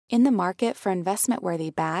In the market for investment-worthy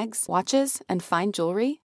bags, watches, and fine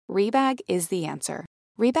jewelry, Rebag is the answer.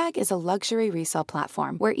 Rebag is a luxury resale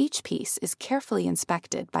platform where each piece is carefully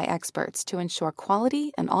inspected by experts to ensure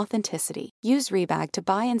quality and authenticity. Use Rebag to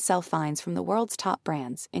buy and sell finds from the world's top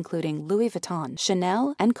brands, including Louis Vuitton,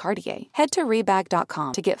 Chanel, and Cartier. Head to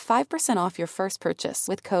Rebag.com to get 5% off your first purchase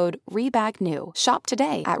with code REBAGNEW. Shop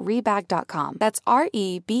today at Rebag.com. That's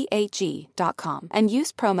REBAG.com. And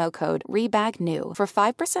use promo code REBAGNEW for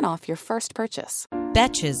 5% off your first purchase.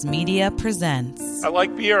 Betches Media presents. I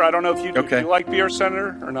like beer. I don't know if you do. Okay. Do you like beer,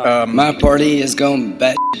 Senator, or not? My party is going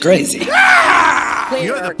bat crazy.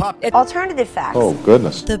 You're the pup. Alternative facts. Oh,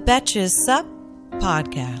 goodness. The Betches Sup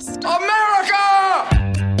Podcast. America!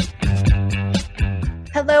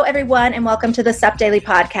 Hello, everyone, and welcome to the Sup Daily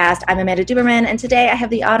Podcast. I'm Amanda Duberman, and today I have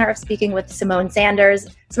the honor of speaking with Symone Sanders.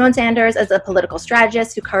 Symone Sanders is a political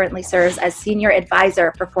strategist who currently serves as senior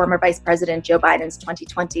advisor for former Vice President Joe Biden's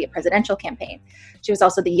 2020 presidential campaign. She was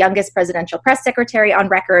also the youngest presidential press secretary on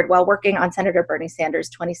record while working on Senator Bernie Sanders'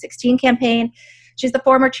 2016 campaign. She's the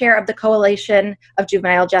former chair of the Coalition of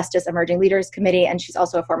Juvenile Justice Emerging Leaders Committee, and she's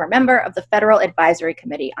also a former member of the Federal Advisory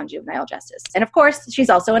Committee on Juvenile Justice. And of course, she's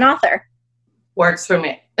also an author. Works for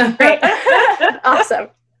me. Great. Awesome.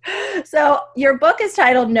 So your book is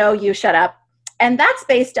titled No, You Shut Up. And that's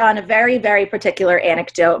based on a very, very particular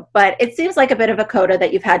anecdote, but it seems like a bit of a coda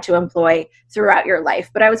that you've had to employ throughout your life.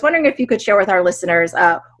 But I was wondering if you could share with our listeners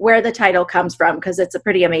where the title comes from, because it's a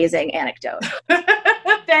pretty amazing anecdote.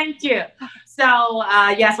 Thank you. So,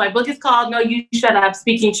 yes, my book is called No, You Shut Up,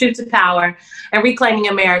 Speaking Truth to Power and Reclaiming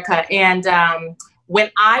America. And when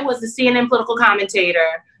I was a CNN political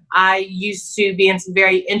commentator, I used to be in some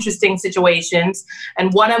very interesting situations,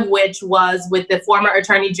 and one of which was with the former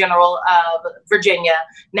Attorney General of Virginia.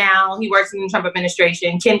 Now he works in the Trump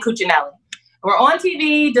administration, Ken Cuccinelli. We're on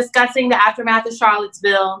TV discussing the aftermath of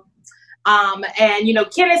Charlottesville. And,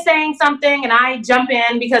 Ken is saying something, and I jump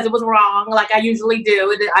in because it was wrong, like I usually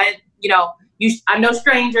do. I'm no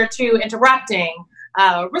stranger to interrupting,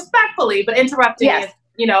 respectfully, but interrupting Yes.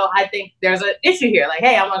 if, I think there's an issue here. Like,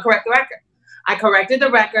 hey, I'm going to correct the record. I corrected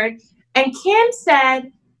the record, and Ken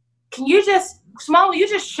said, Symone, will you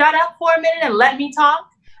just shut up for a minute and let me talk?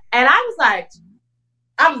 And I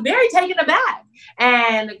was very taken aback.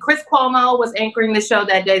 And Chris Cuomo was anchoring the show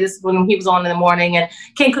that day. This is when he was on in the morning, and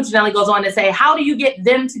Ken Cuccinelli goes on to say, how do you get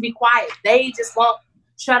them to be quiet? They just won't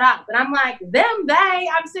shut up. And I'm like,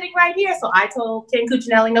 I'm sitting right here. So I told Ken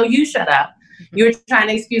Cuccinelli, no, you shut up. You're trying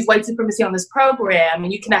to excuse white supremacy on this program,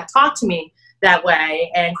 and you cannot talk to me that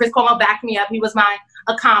way. And Chris Cuomo backed me up. He was my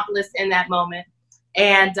accomplice in that moment.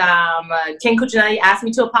 And Ken Cuccinelli asked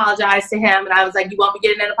me to apologize to him. And I was like, you won't be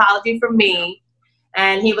getting an apology from me.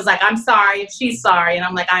 And he was like, I'm sorry if she's sorry. And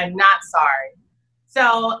I'm like, I'm not sorry.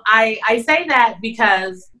 So I say that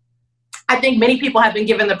because I think many people have been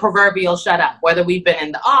given the proverbial shut up, whether we've been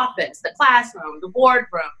in the office, the classroom, the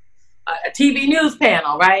boardroom, a TV news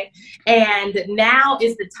panel, right? And now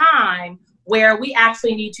is the time where we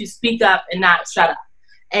actually need to speak up and not shut up.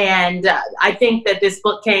 And I think that this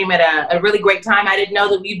book came at a really great time. I didn't know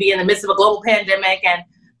that we'd be in the midst of a global pandemic, and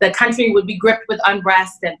the country would be gripped with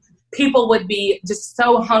unrest, and people would be just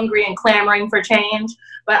so hungry and clamoring for change.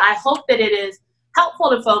 But I hope that it is helpful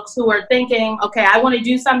to folks who are thinking, okay, I want to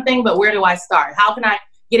do something, but where do I start? How can I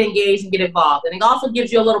get engaged and get involved? And it also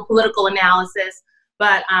gives you a little political analysis.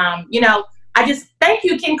 But, I just thank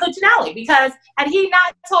you, Ken Cuccinelli, because had he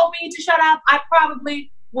not told me to shut up, I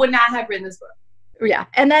probably would not have written this book. Yeah.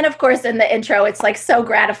 And then, of course, in the intro, it's like so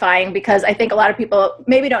gratifying because I think a lot of people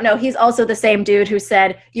maybe don't know he's also the same dude who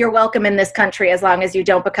said, you're welcome in this country as long as you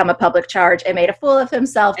don't become a public charge, and made a fool of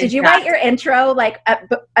himself. Exactly. Did you write your intro?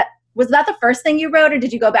 Was that the first thing you wrote, or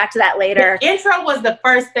did you go back to that later? The intro was the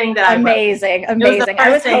first thing that I wrote. Amazing. I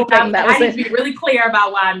was hoping that was I need to be really clear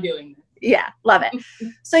about why I'm doing this. Yeah, love it.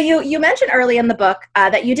 So you mentioned early in the book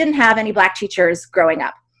that you didn't have any Black teachers growing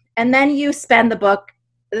up. And then you spend the book,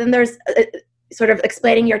 then there's sort of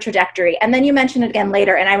explaining your trajectory. And then you mention it again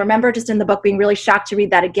later. And I remember just in the book being really shocked to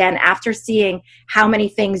read that again after seeing how many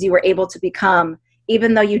things you were able to become,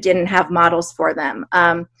 even though you didn't have models for them.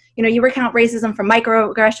 You recount racism from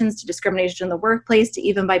microaggressions to discrimination in the workplace to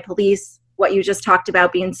even by police, what you just talked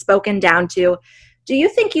about being spoken down to. Do you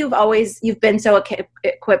think you've been so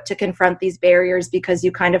equipped to confront these barriers because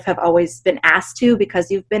you kind of have always been asked to,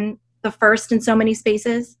 because you've been the first in so many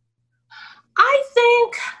spaces? I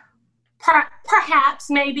think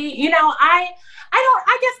perhaps, maybe, I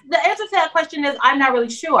guess the answer to that question is I'm not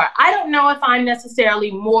really sure. I don't know if I'm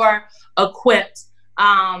necessarily more equipped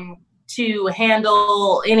to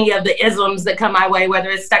handle any of the isms that come my way, whether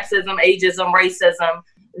it's sexism, ageism, racism,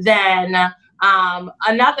 than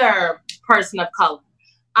another person of color.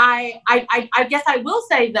 I guess I will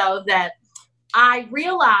say, though, that I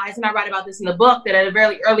realized, and I write about this in the book, that at a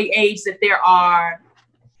very early age that there are,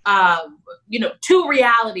 two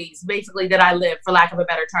realities, basically, that I lived, for lack of a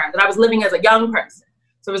better term, that I was living as a young person.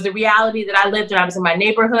 So it was the reality that I lived in. I was in my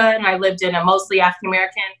neighborhood, and I lived in a mostly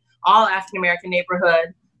all African-American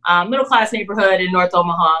neighborhood, middle-class neighborhood in North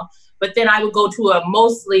Omaha. But then I would go to a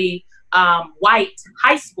mostly white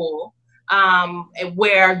high school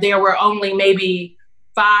where there were only maybe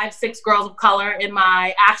 5-6 girls of color in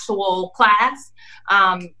my actual class,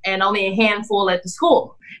 and only a handful at the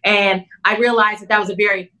school. And I realized that was a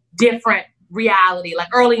very different reality. Like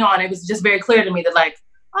early on, it was just very clear to me that, like,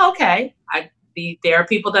 okay, there are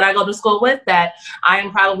people that I go to school with that I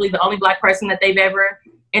am probably the only Black person that they've ever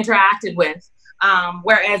interacted with.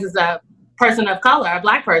 Whereas as a person of color, a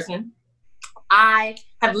Black person, I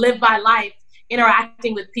have lived my life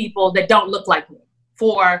interacting with people that don't look like me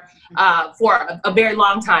for a very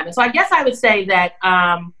long time. And so I guess I would say that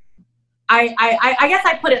I guess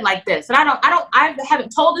I put it like this. And I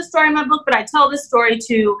haven't told this story in my book, but I tell this story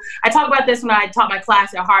I talk about this when I taught my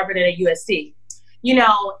class at Harvard and at USC.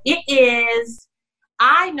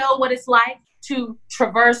 I know what it's like to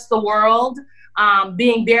traverse the world,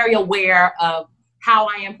 being very aware of how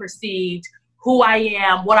I am perceived, who I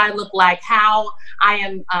am, what I look like, how I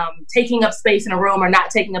am taking up space in a room or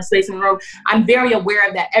not taking up space in a room. I'm very aware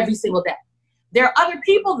of that every single day. There are other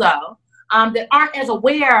people, though, that aren't as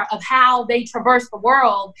aware of how they traverse the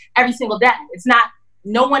world every single day.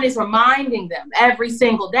 No one is reminding them every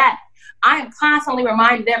single day. I am constantly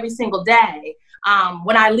reminded every single day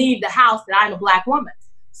when I leave the house that I'm a Black woman.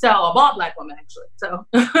 So a bald Black woman, actually. So,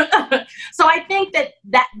 so I think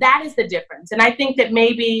that is the difference. And I think that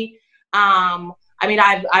maybe, we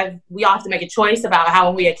often make a choice about how,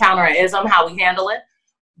 when we encounter an ism, how we handle it.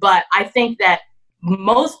 But I think that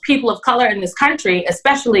most people of color in this country,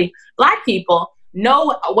 especially Black people,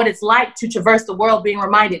 know what it's like to traverse the world being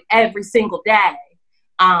reminded every single day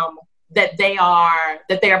that they are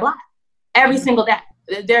Black. Every single day.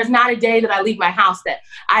 There's not a day that I leave my house that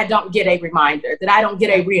I don't get a reminder, that I don't get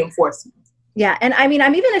a reinforcement. Yeah. And I'm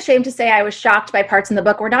even ashamed to say I was shocked by parts in the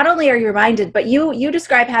book where not only are you reminded, but you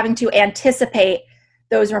describe having to anticipate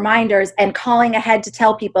those reminders and calling ahead to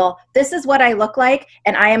tell people, this is what I look like.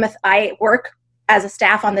 And I work as a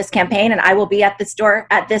staff on this campaign, and I will be at the store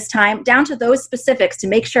at this time, down to those specifics, to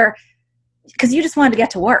make sure, because you just wanted to get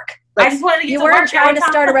to work. Like, I just wanted to get to work. You weren't trying to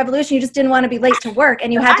start a revolution. You just didn't want to be late to work.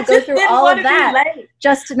 And you had to go through all of that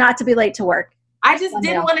just not to be late to work. I just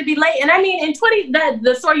didn't want to be late. And I mean,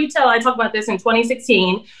 the story you tell, I talk about this in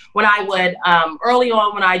 2016, when I would, early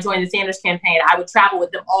on when I joined the Sanders campaign, I would travel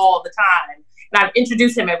with them all the time. And I would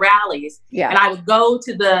introduce him at rallies. Yeah. And I would go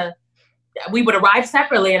to we would arrive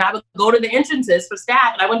separately, and I would go to the entrances for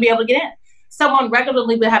staff, and I wouldn't be able to get in. Someone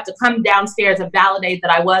regularly would have to come downstairs and validate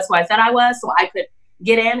that I was who I said I was, so I could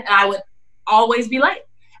get in, and I would always be late.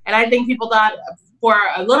 And I think people thought for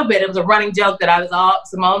a little bit it was a running joke that I was,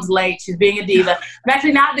 Symone's late, she's being a diva. I'm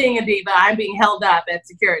actually not being a diva. I'm being held up at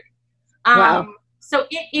security. Wow. So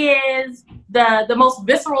it is the most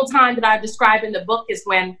visceral time that I've described in the book is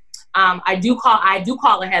when I do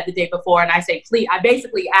call ahead the day before, and I say, please, I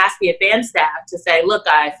basically ask the advance staff to say, look,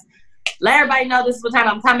 guys, let everybody know this is what time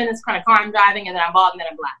I'm coming, this kind of car I'm driving, and then I'm bald and then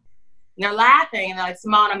I'm Black. And they're laughing, and they're like,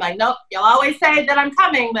 Symone, I'm like, nope, you'll always say that I'm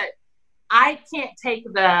coming, but I can't take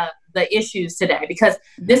the issues today, because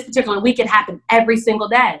this particular week it happened every single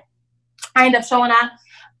day. I end up showing up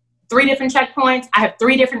 3 different checkpoints. I have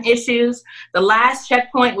 3 different issues. The last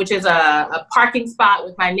checkpoint, which is a parking spot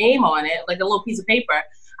with my name on it, like a little piece of paper,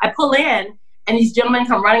 I pull in, and these gentlemen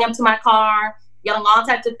come running up to my car, yelling all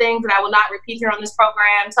types of things that I will not repeat here on this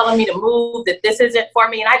program, telling me to move, that this isn't for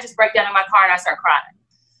me. And I just break down in my car and I start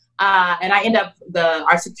crying. And I end up,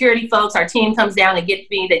 our security folks, our team comes down and get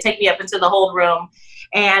me. They take me up into the hold room.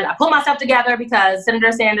 And I pull myself together because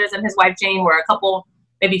Senator Sanders and his wife, Jane, were a couple,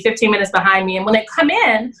 maybe 15 minutes behind me. And when they come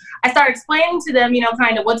in, I start explaining to them,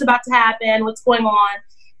 kind of what's about to happen, what's going on.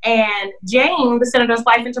 And Jane, the senator's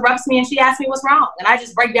wife, interrupts me and she asks me what's wrong. And I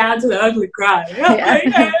just break down into the ugly cry. Yeah.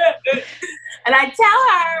 And I tell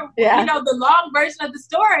her, the long version of the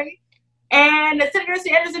story. And the Senator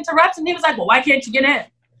Sanders interrupts and he was like, well, why can't you get in?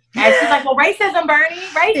 And she's like, well, racism, Bernie,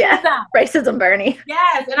 racism. Yeah, racism, Bernie.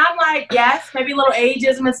 Yes. And I'm like, yes, maybe a little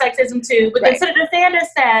ageism and sexism too. But then Senator Sanders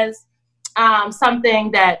says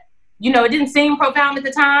something that, it didn't seem profound at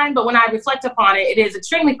the time, but when I reflect upon it, it is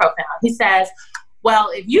extremely profound. He says,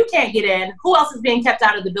 well, if you can't get in, who else is being kept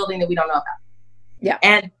out of the building that we don't know about? Yeah.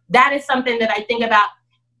 And that is something that I think about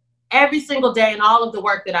every single day in all of the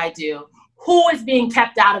work that I do. who is being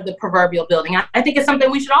kept out of the proverbial building. I think it's something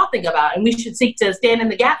we should all think about, and we should seek to stand in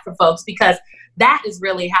the gap for folks, because that is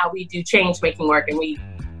really how we do change making work, and we,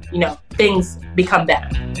 things become better.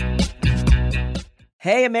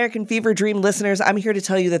 Hey, American Fever Dream listeners, I'm here to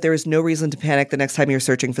tell you that there is no reason to panic the next time you're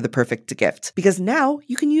searching for the perfect gift, because now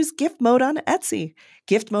you can use gift mode on Etsy.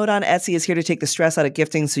 Gift mode on Etsy is here to take the stress out of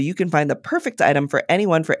gifting so you can find the perfect item for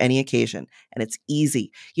anyone for any occasion. And it's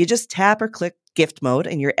easy. You just tap or click gift mode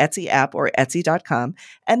in your Etsy app or Etsy.com,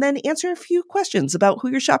 and then answer a few questions about who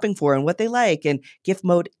you're shopping for and what they like. And gift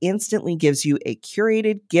mode instantly gives you a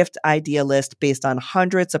curated gift idea list based on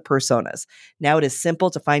hundreds of personas. Now it is simple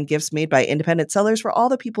to find gifts made by independent sellers for all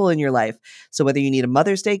the people in your life. So whether you need a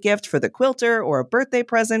Mother's Day gift for the quilter or a birthday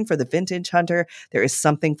present for the vintage hunter, there is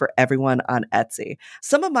something for everyone on Etsy.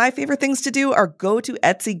 Some of my favorite things to do are go to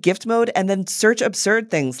Etsy gift mode and then search absurd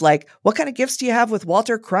things like, what kind of gifts do you have with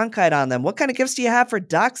Walter Cronkite on them? What kind of gifts do you have for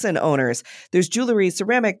dachshund owners? There's jewelry,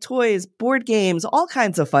 ceramic, toys, board games, all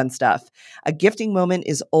kinds of fun stuff. A gifting moment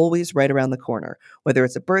is always right around the corner, whether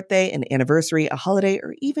it's a birthday, an anniversary, a holiday,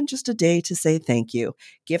 or even just a day to say thank you.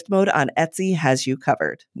 Gift mode on Etsy has you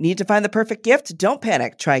covered. Need to find the perfect gift? Don't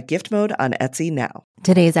panic. Try gift mode on Etsy now.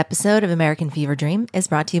 Today's episode of American Fever Dream is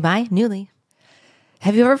brought to you by Nuuly.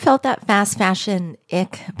 Have you ever felt that fast fashion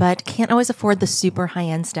ick, but can't always afford the super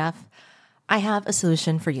high-end stuff? I have a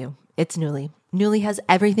solution for you. It's Nuuly. Nuuly has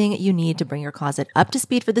everything you need to bring your closet up to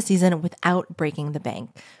speed for the season without breaking the bank.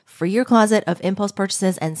 Free your closet of impulse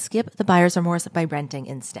purchases and skip the buyer's remorse by renting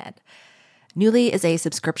instead. Nuuly is a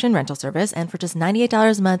subscription rental service, and for just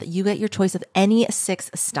 $98 a month, you get your choice of any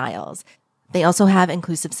 6 styles. They also have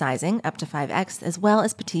inclusive sizing, up to 5X, as well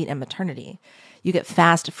as petite and maternity. You get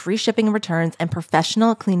fast, free shipping and returns, and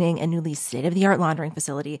professional cleaning and Nuuly's state-of-the-art laundering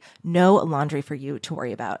facility. No laundry for you to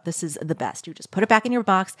worry about. This is the best. You just put it back in your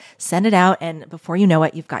box, send it out, and before you know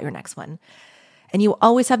it, you've got your next one. And you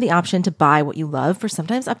always have the option to buy what you love for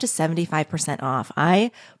sometimes up to 75% off.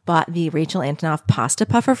 I bought the Rachel Antonoff pasta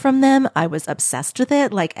puffer from them. I was obsessed with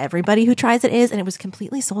it, like everybody who tries it is, and it was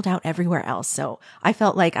completely sold out everywhere else. So I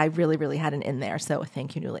felt like I really, really had an in there. So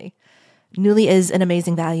thank you, Nuuly. Nuuly is an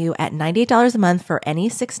amazing value at $98 a month for any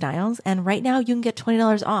 6 styles. And right now you can get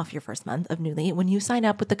 $20 off your first month of Nuuly when you sign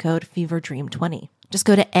up with the code FEVERDREAM20. Just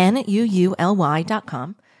go to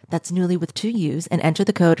NUULY.com. That's Nuuly with 2 U's, and enter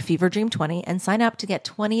the code FEVERDREAM20 and sign up to get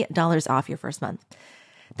 $20 off your first month.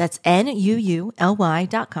 That's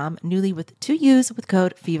NUULY.com, Nuuly with 2 U's with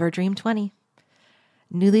code FEVERDREAM20.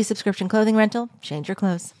 Nuuly subscription clothing rental. Change your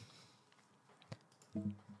clothes.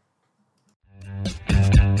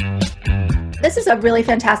 This is a really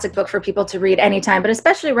fantastic book for people to read anytime, but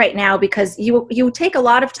especially right now, because you take a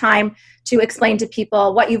lot of time to explain to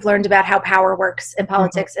people what you've learned about how power works in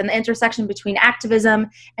politics and the intersection between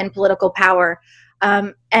activism and political power.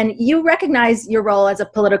 And you recognize your role as a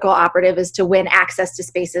political operative is to win access to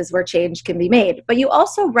spaces where change can be made. But you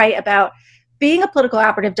also write about being a political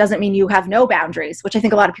operative doesn't mean you have no boundaries, which I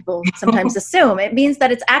think a lot of people sometimes assume. It means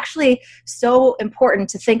that it's actually so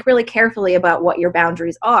important to think really carefully about what your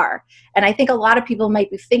boundaries are. And I think a lot of people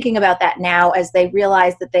might be thinking about that now as they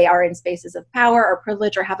realize that they are in spaces of power or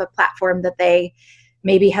privilege or have a platform that they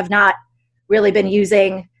maybe have not really been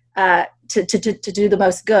using to do the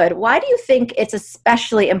most good. Why do you think it's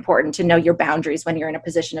especially important to know your boundaries when you're in a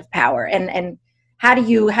position of power? And how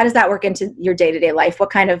does that work into your day-to-day life?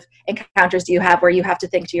 What kind of encounters do you have where you have to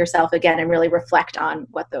think to yourself again and really reflect on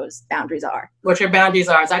what those boundaries are? What your boundaries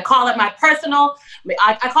are. So I call it my personal,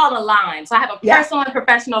 I call it a line. So I have a personal and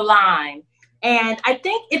professional line. And I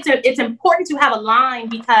think it's important to have a line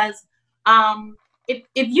because if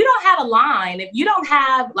you don't have a line, if you don't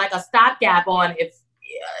have like a stopgap on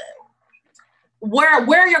where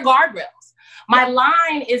are your guardrails? My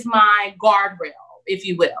line is my guardrail, if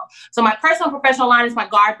you will. So my personal and professional line is my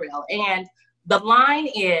guardrail. And the line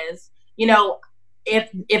is, if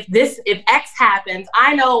X happens,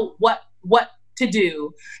 I know what to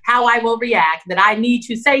do, how I will react, that I need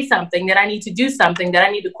to say something, that I need to do something, that I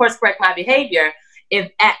need to course correct my behavior if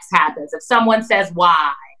X happens, if someone says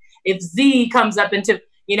Y, if Z comes into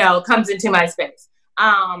my space.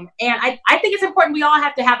 And I think it's important we all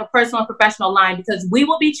have to have a personal and professional line because we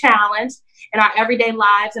will be challenged in our everyday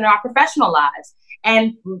lives and our professional lives.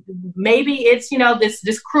 And maybe it's,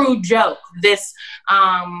 this crude joke, this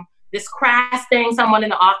crass thing someone in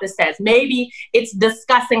the office says. Maybe it's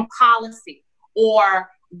discussing policy or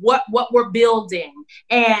what we're building.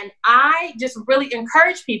 And I just really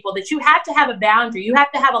encourage people that you have to have a boundary. You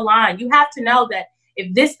have to have a line. You have to know that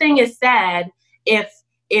if this thing is said, if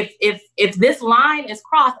if this line is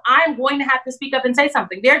crossed, I'm going to have to speak up and say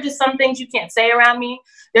something. There are just some things you can't say around me.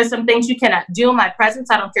 There's some things you cannot do in my presence.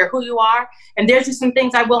 I don't care who you are. And there's just some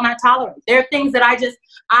things I will not tolerate. There are things that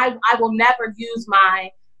I will never use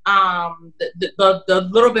my the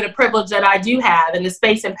little bit of privilege that I do have and the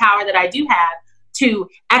space and power that I do have to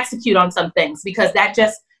execute on some things, because that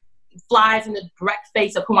just flies in the direct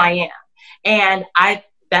face of who I am. And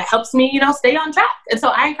that helps me, stay on track. And so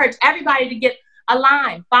I encourage everybody to get a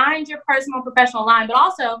line, find your personal and professional line, but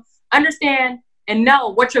also understand and know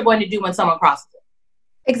what you're going to do when someone crosses it.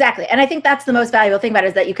 Exactly. And I think that's the most valuable thing about it,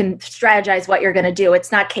 is that you can strategize what you're going to do.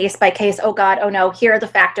 It's not case by case. Oh God, oh no, here are the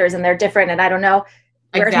factors and they're different. And I don't know,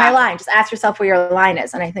 where's my line? Just ask yourself where your line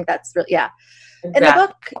is. And I think that's really, yeah. Exactly. In the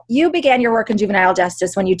book, you began your work in juvenile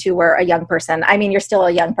justice when you two were a young person. I mean, you're still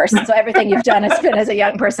a young person, so everything you've done has been as a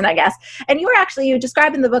young person, I guess. And you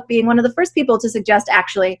described in the book being one of the first people to suggest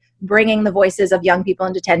actually bringing the voices of young people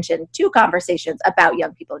in detention to conversations about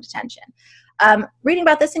young people in detention. Reading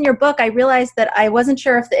about this in your book, I realized that I wasn't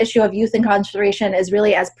sure if the issue of youth incarceration is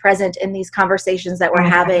really as present in these conversations that we're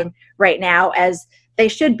having right now as they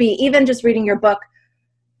should be. Even just reading your book,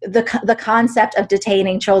 the concept of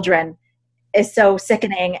detaining children is so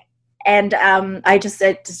sickening. And it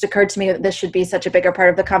just occurred to me that this should be such a bigger part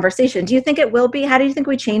of the conversation. Do you think it will be? How do you think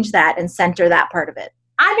we change that and center that part of it?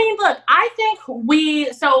 I mean, look, I think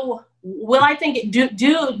I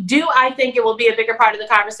think it will be a bigger part of the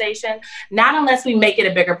conversation? Not unless we make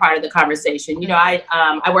it a bigger part of the conversation.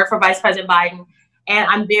 I work for Vice President Biden, and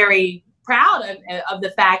I'm very proud of the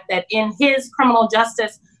fact that in his criminal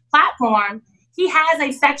justice platform, he has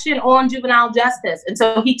a section on juvenile justice. And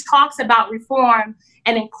so he talks about reform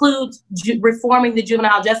and includes reforming the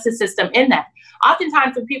juvenile justice system in that.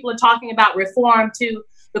 Oftentimes when people are talking about reform to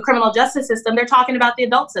the criminal justice system, they're talking about the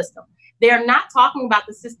adult system. They're not talking about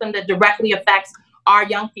the system that directly affects our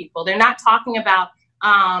young people. They're not talking about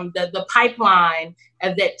the pipeline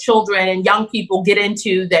that children and young people get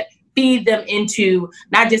into that feed them into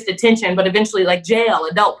not just detention, but eventually like jail,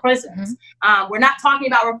 adult prisons. We're not talking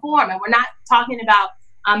about reform, and we're not talking about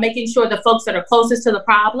making sure the folks that are closest to the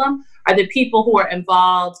problem are the people who are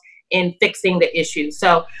involved in fixing the issue.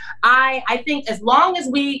 So I think as long as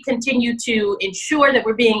we continue to ensure that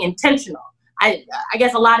we're being intentional, I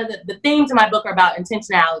guess a lot of the themes in my book are about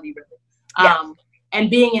intentionality, really. And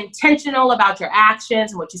being intentional about your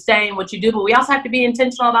actions and what you say and what you do, but we also have to be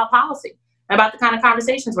intentional about policy, about the kind of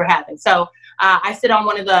conversations we're having. So I sit on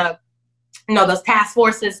one of the, those task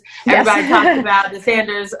forces everybody talks about, the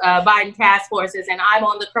Sanders Biden task forces, and I'm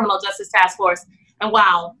on the criminal justice task force. And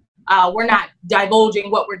while we're not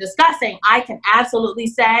divulging what we're discussing, I can absolutely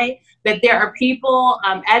say that there are people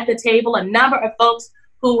at the table, a number of folks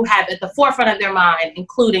who have at the forefront of their mind,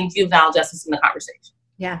 including juvenile justice in the conversation.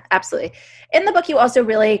 Yeah, absolutely. In the book, you also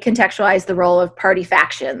really contextualize the role of party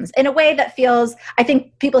factions in a way that feels, I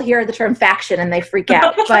think people hear the term faction and they freak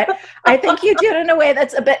out, but I think you do it in a way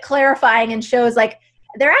that's a bit clarifying and shows like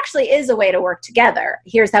there actually is a way to work together.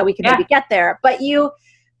 Here's how we can maybe get there. But you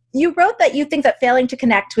wrote that you think that failing to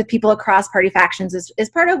connect with people across party factions is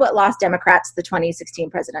part of what lost Democrats the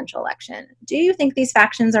 2016 presidential election. Do you think these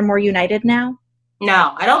factions are more united now?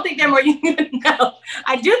 No, I don't think they're more united. No,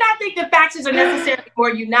 I do not think the factions are necessarily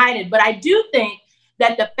more united, but I do think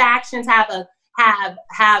that the factions have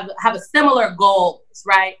a similar goals,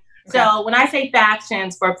 right? Okay. So when I say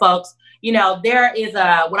factions for folks, there is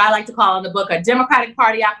what I like to call in the book a Democratic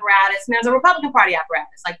Party apparatus, and there's a Republican Party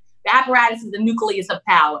apparatus. Like the apparatus is the nucleus of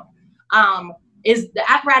power. The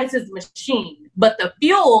apparatus is the machine, but the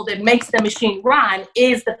fuel that makes the machine run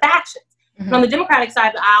is the factions. Mm-hmm. On the Democratic side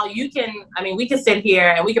of the aisle, we can sit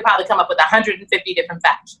here and we could probably come up with 150 different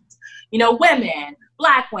factions. Women,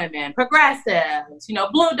 Black women, progressives,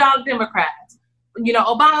 blue dog Democrats,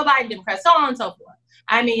 Obama Biden Democrats, so on and so forth.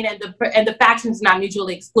 And the factions not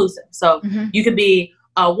mutually exclusive. So you could be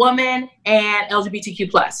a woman and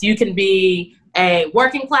LGBTQ+. You can be a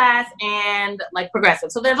working class and like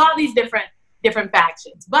progressive. So there's all these different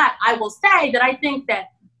factions. But I will say that I think that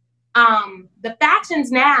the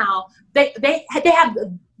factions now, they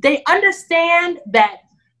understand that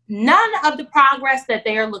none of the progress that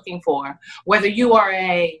they are looking for, whether you are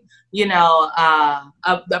a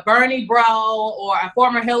Bernie bro or a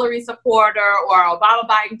former Hillary supporter or Obama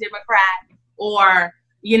Biden Democrat or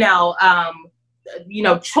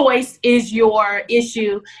choice is your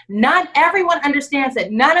issue. Not everyone understands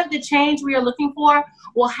that none of the change we are looking for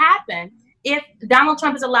will happen if Donald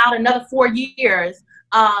Trump is allowed another 4 years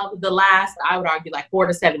of the last, I would argue, like 4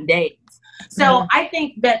 to 7 days. So I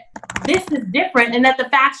think that this is different and that the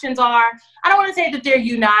factions are, I don't want to say that they're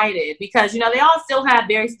united because, they all still have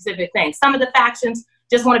very specific things. Some of the factions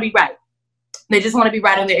just want to be right. They just want to be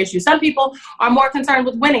right on their issues. Some people are more concerned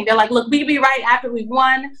with winning. They're like, look, we can be right after we've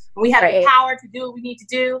won. And we have the power to do what we need to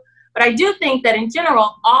do. But I do think that in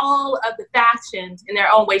general, all of the factions in their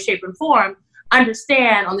own way, shape, and form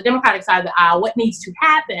understand on the Democratic side of the aisle what needs to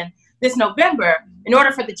happen this November in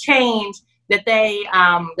order for the change that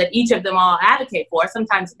that each of them all advocate for,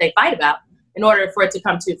 sometimes they fight about, in order for it to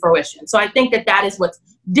come to fruition. So I think that is what's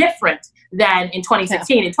different than in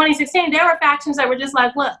 2016. Yeah. In 2016, there were factions that were just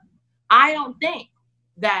like, look, I don't think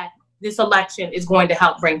that this election is going to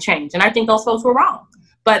help bring change. And I think those folks were wrong.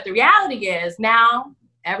 But the reality is now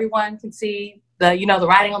everyone can see the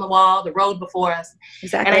writing on the wall, the road before us.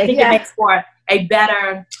 Exactly. And I think it makes for a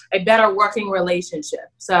better working relationship.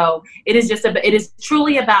 So it is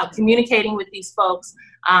truly about communicating with these folks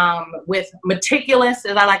with meticulous,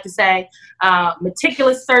 as I like to say,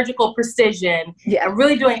 meticulous surgical precision, and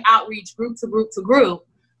really doing outreach group to group to group,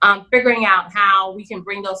 figuring out how we can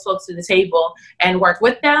bring those folks to the table and work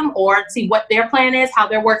with them or see what their plan is, how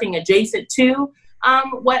they're working adjacent to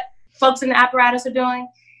what folks in the apparatus are doing.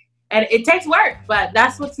 And it takes work, but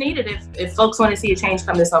that's what's needed if folks want to see a change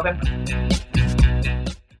come this November.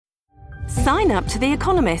 Sign up to The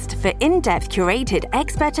Economist for in-depth curated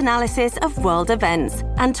expert analysis of world events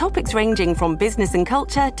and topics ranging from business and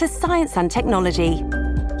culture to science and technology.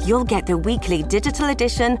 You'll get the weekly digital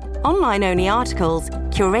edition, online-only articles,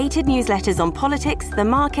 curated newsletters on politics, the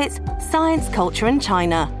markets, science, culture, and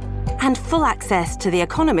China, and full access to The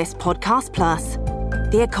Economist Podcast Plus.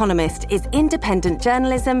 The Economist is independent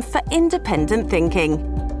journalism for independent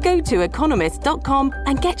thinking. Go to economist.com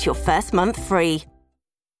and get your first month free.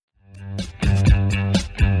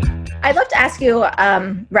 I'd love to ask you,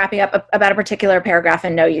 wrapping up, about a particular paragraph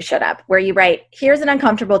in No, You Shut Up, where you write, "Here's an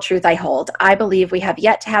uncomfortable truth I hold. I believe we have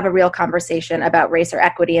yet to have a real conversation about race or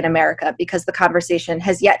equity in America because the conversation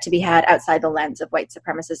has yet to be had outside the lens of white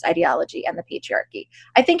supremacist ideology and the patriarchy."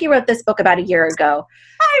 I think you wrote this book about a year ago.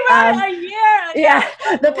 I wrote a year ago. Yeah,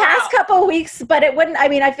 the past couple of weeks, but it wouldn't,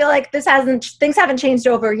 I feel like things haven't changed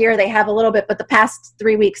over a year. They have a little bit, but the past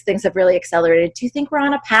 3 weeks, things have really accelerated. Do you think we're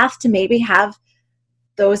on a path to maybe have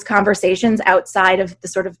those conversations outside of the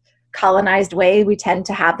sort of colonized way we tend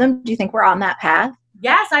to have them? Do you think we're on that path?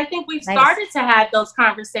 Yes, I think we've started to have those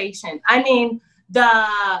conversations. I mean,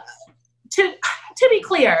 to be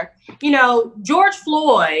clear, George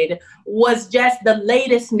Floyd was just the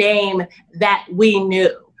latest name that we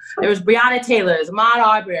knew. There was Breonna Taylor, there's Ahmaud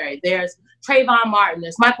Arbery, there's Trayvon Martin,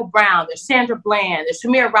 there's Michael Brown, there's Sandra Bland, there's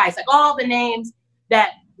Shamir Rice, like all the names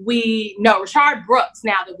that we know, Rashard Brooks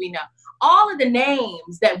now that we know. All of the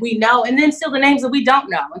names that we know, and then still the names that we don't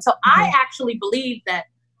know. And so I actually believe that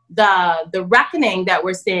the reckoning that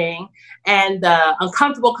we're seeing and the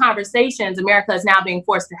uncomfortable conversations America is now being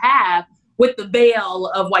forced to have with the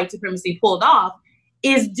veil of white supremacy pulled off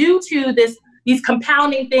is due to these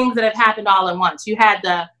compounding things that have happened all at once. You had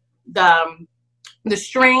the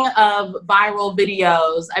string of viral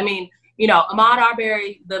videos. I mean, Ahmaud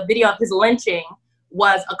Arbery, the video of his lynching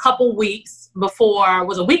was a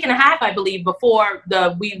week and a half, I believe, before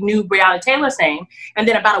we knew Breonna Taylor's name. And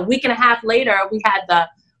then about a week and a half later, we had the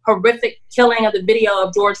horrific killing of the video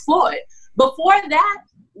of George Floyd. Before that,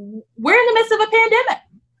 we're in the midst of a pandemic.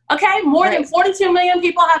 Okay, more than 42 million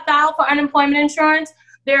people have filed for unemployment insurance.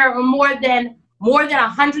 There are more than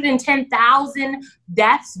 110,000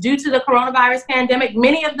 deaths due to the coronavirus pandemic.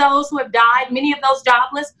 Many of those who have died, many of those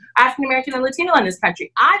jobless, African American and Latino in this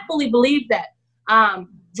country. I fully believe that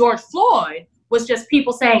George Floyd was just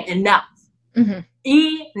people saying enough,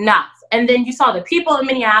 enough. And then you saw the people in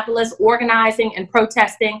Minneapolis organizing and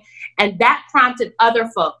protesting, and that prompted other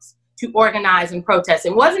folks to organize and protest.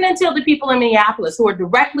 It wasn't until the people in Minneapolis who are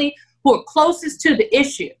closest to that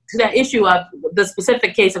issue of the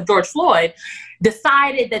specific case of George Floyd,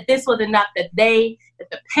 decided that this was enough, that the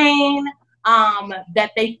pain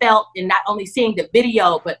that they felt in not only seeing the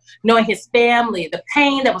video, but knowing his family, the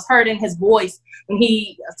pain that was heard in his voice when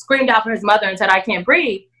he screamed out for his mother and said, "I can't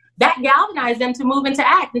breathe," that galvanized them to move into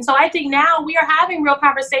act. And so I think now we are having real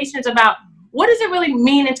conversations about what does it really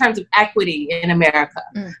mean in terms of equity in America?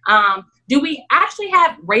 Do we actually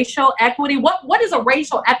have racial equity? What does a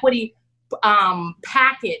racial equity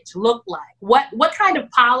package look like? What kind of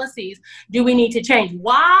policies do we need to change?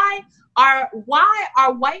 Why are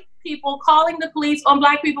white people calling the police on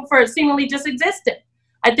Black people for seemingly just existing?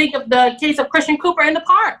 I think of the case of Christian Cooper in the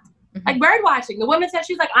park, like bird watching. The woman said,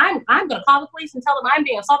 she's like, I'm going to call the police and tell them I'm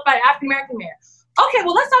being assaulted by an African American man. Okay,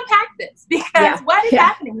 well, let's unpack this because what is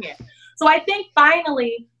happening here? So I think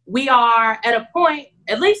finally we are at a point,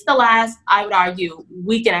 at least the last, I would argue,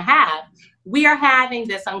 week and a half, we are having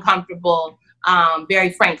this uncomfortable,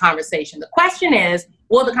 very frank conversation. The question is,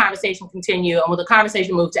 will the conversation continue and will the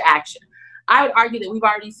conversation move to action? I would argue that we've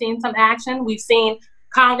already seen some action. We've seen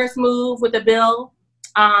Congress move with a bill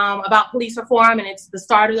about police reform, and it's the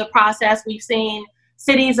start of the process. We've seen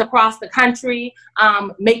cities across the country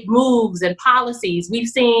make moves and policies. We've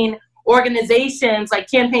seen organizations like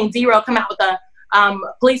Campaign Zero come out with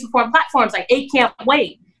police reform platforms like 8 Can't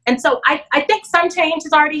Wait. And so I think some change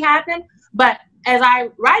has already happened, but as I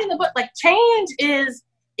write in the book, like change is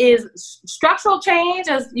structural change,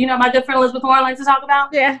 as you know, my good friend Elizabeth Warren likes to talk about.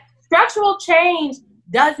 Yeah. Structural change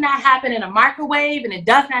does not happen in a microwave, and it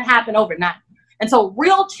does not happen overnight. And so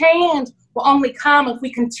real change will only come if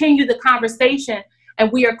we continue the conversation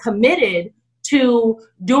and we are committed to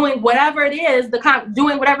doing whatever it is,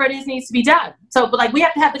 needs to be done. So, but like, we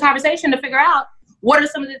have to have the conversation to figure out what are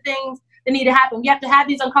some of the things that need to happen. We have to have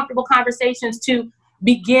these uncomfortable conversations to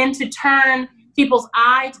begin to turn people's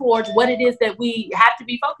eye towards what it is that we have to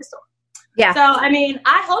be focused on. Yeah. So, I mean,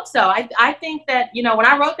 I hope so. I think that, you know, when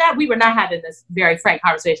I wrote that, we were not having this very frank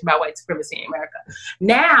conversation about white supremacy in America.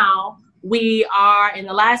 Now we are, in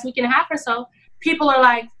the last week and a half or so, people are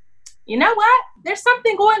like, you know what? There's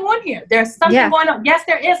something going on here. There's something going on. Yes,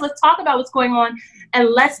 there is. Let's talk about what's going on and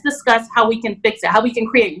let's discuss how we can fix it, how we can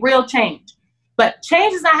create real change. But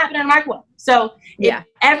change is not happening in a microwave. So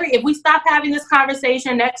if we stop having this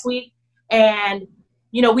conversation next week and,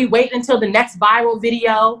 you know, we wait until the next viral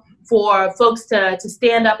video for folks to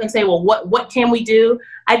stand up and say, well, what can we do?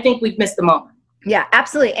 I think we've missed the moment. Yeah,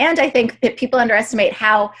 absolutely. And I think that people underestimate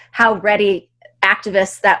how ready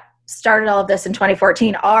activists that started all of this in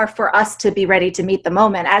 2014 are for us to be ready to meet the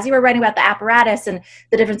moment. As you were writing about the apparatus and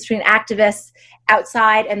the difference between activists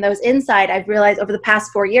outside and those inside, I've realized over the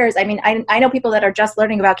past 4 years, I mean, I know people that are just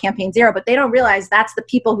learning about Campaign Zero, but they don't realize that's the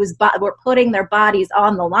people who were putting their bodies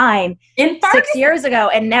on the line 6 years ago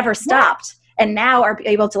and never stopped. And now are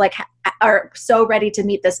able to are so ready to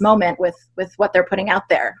meet this moment with what they're putting out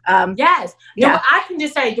there. Yes. Yeah. I can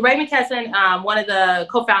just say, DeRay McKesson, one of the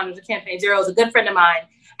co-founders of Campaign Zero, is a good friend of mine.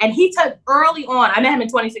 And he took early on, I met him in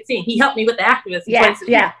 2016. He helped me with the activists in 2016.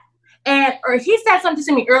 Yeah. And he said something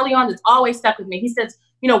to me early on that's always stuck with me. He says,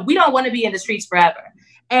 you know, we don't want to be in the streets forever.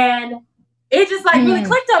 And it just really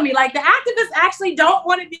clicked on me. Like, the activists actually don't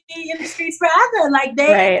want to be in the streets forever. Like,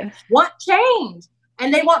 they want change.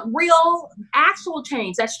 And they want real, actual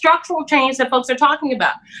change, that structural change that folks are talking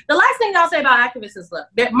about. The last thing I'll say about activists is, look,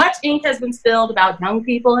 much ink has been spilled about young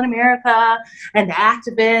people in America and the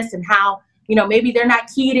activists and how, you know, maybe they're not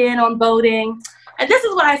keyed in on voting. And this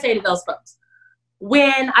is what I say to those folks.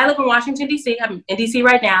 When I live in Washington, D.C., I'm in D.C.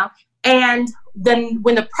 right now, and then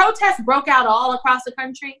when the protests broke out all across the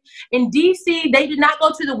country, in D.C., they did not go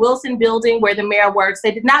to the Wilson building where the mayor works.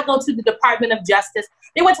 They did not go to the Department of Justice.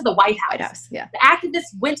 They went to the White House. The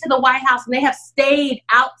activists went to the White House, and they have stayed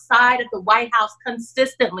outside of the White House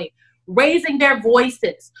consistently, raising their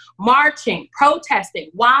voices, marching, protesting.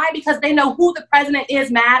 Why? Because they know who the president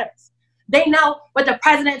is matters. They know what the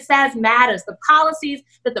president says matters. The policies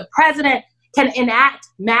that the president can enact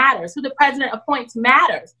matters. Who the president appoints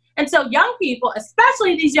matters. And so young people,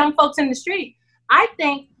 especially these young folks in the street, I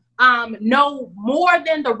think know more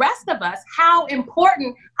than the rest of us how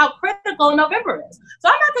important, how critical November is. So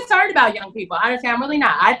I'm not concerned about young people. Honestly, I'm really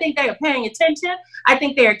not. I think they are paying attention. I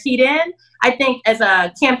think they are keyed in. I think as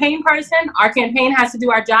a campaign person, our campaign has to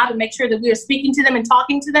do our job and make sure that we are speaking to them and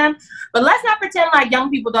talking to them. But let's not pretend like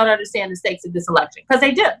young people don't understand the stakes of this election, because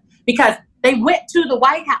they do. Because they went to the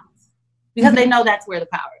White House because they know that's where the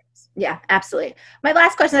power is. Yeah, absolutely. My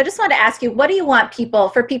last question, I just wanted to ask you, what do you want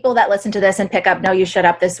for people that listen to this and pick up No You Shut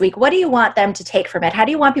Up this week, what do you want them to take from it? How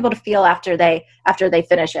do you want people to feel after they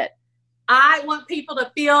finish it? I want people to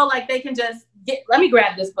feel like they can just let me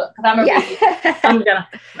grab this book, because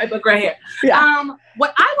my book right here. Yeah.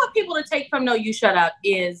 What I want people to take from No You Shut Up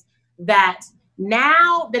is that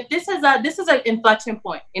now that this is an inflection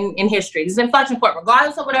point in history. This is an inflection point,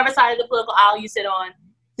 regardless of whatever side of the political aisle you sit on.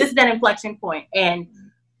 This is an inflection point. And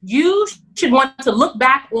you should want to look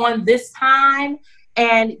back on this time,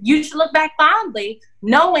 and you should look back fondly,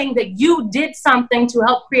 knowing that you did something to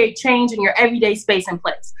help create change in your everyday space and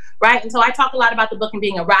place, right? And so I talk a lot about the book and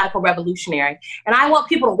being a radical revolutionary. And I want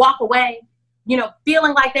people to walk away, you know,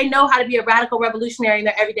 feeling like they know how to be a radical revolutionary in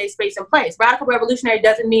their everyday space and place. Radical revolutionary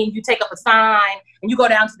doesn't mean you take up a sign and you go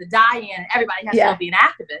down to the die-in and everybody has to go be an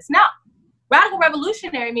activist. No. Radical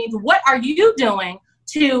revolutionary means, what are you doing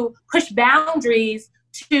to push boundaries,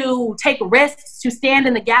 to take risks, to stand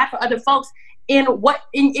in the gap for other folks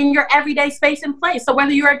in your everyday space and place. So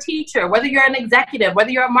whether you're a teacher, whether you're an executive, whether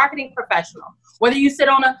you're a marketing professional, whether you sit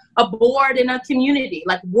on a board in a community,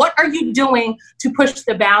 like what are you doing to push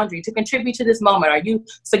the boundary, to contribute to this moment? Are you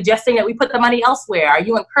suggesting that we put the money elsewhere? Are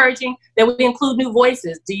you encouraging that we include new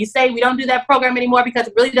voices? Do you say we don't do that program anymore because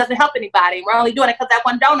it really doesn't help anybody? We're only doing it because that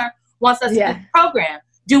one donor wants us to do the program.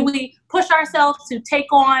 Do we push ourselves to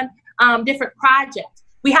take on different projects?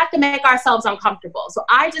 We have to make ourselves uncomfortable. So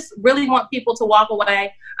I just really want people to walk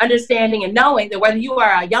away understanding and knowing that whether you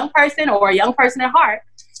are a young person or a young person at heart,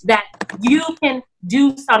 that you can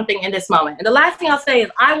do something in this moment. And the last thing I'll say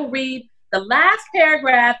is I will read the last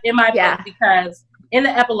paragraph in my book because in the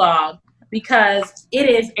epilogue, because it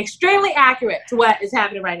is extremely accurate to what is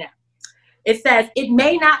happening right now. It says, it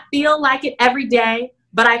may not feel like it every day,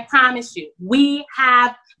 but I promise you, we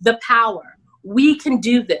have the power. We can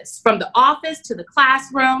do this. From the office to the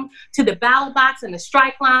classroom to the ballot box and the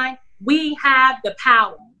strike line, we have the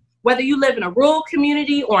power. Whether you live in a rural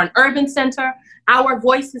community or an urban center, our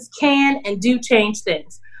voices can and do change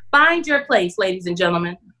things. Find your place, ladies and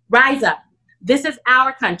gentlemen. Rise up. This is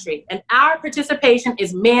our country, and our participation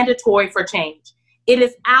is mandatory for change. It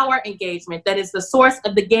is our engagement that is the source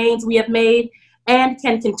of the gains we have made and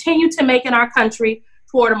can continue to make in our country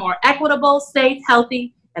toward a more equitable, safe,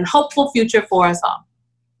 healthy, and hopeful future for us all.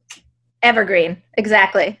 Evergreen.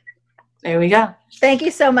 Exactly. There we go. Thank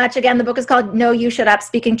you so much. Again, the book is called No, You Shut Up,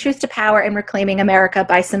 Speaking Truth to Power and Reclaiming America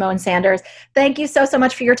by Symone Sanders. Thank you so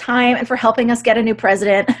much for your time and for helping us get a new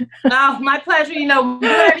president. Oh, my pleasure. You know, we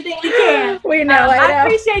do everything we can. We know. I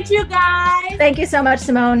appreciate you guys. Thank you so much,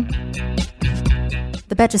 Symone.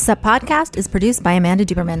 The Betches Sup podcast is produced by Amanda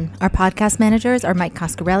Duberman. Our podcast managers are Mike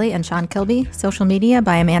Coscarelli and Sean Kilby. Social media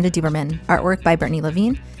by Amanda Duberman. Artwork by Brittany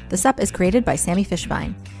Levine. The Sup is created by Sammy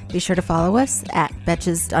Fishbein. Be sure to follow us at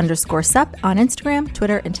Betches_Sup on Instagram,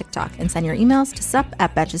 Twitter, and TikTok, and send your emails to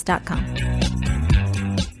sup@betches.com.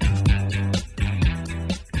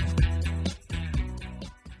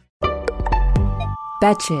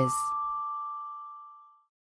 Betches.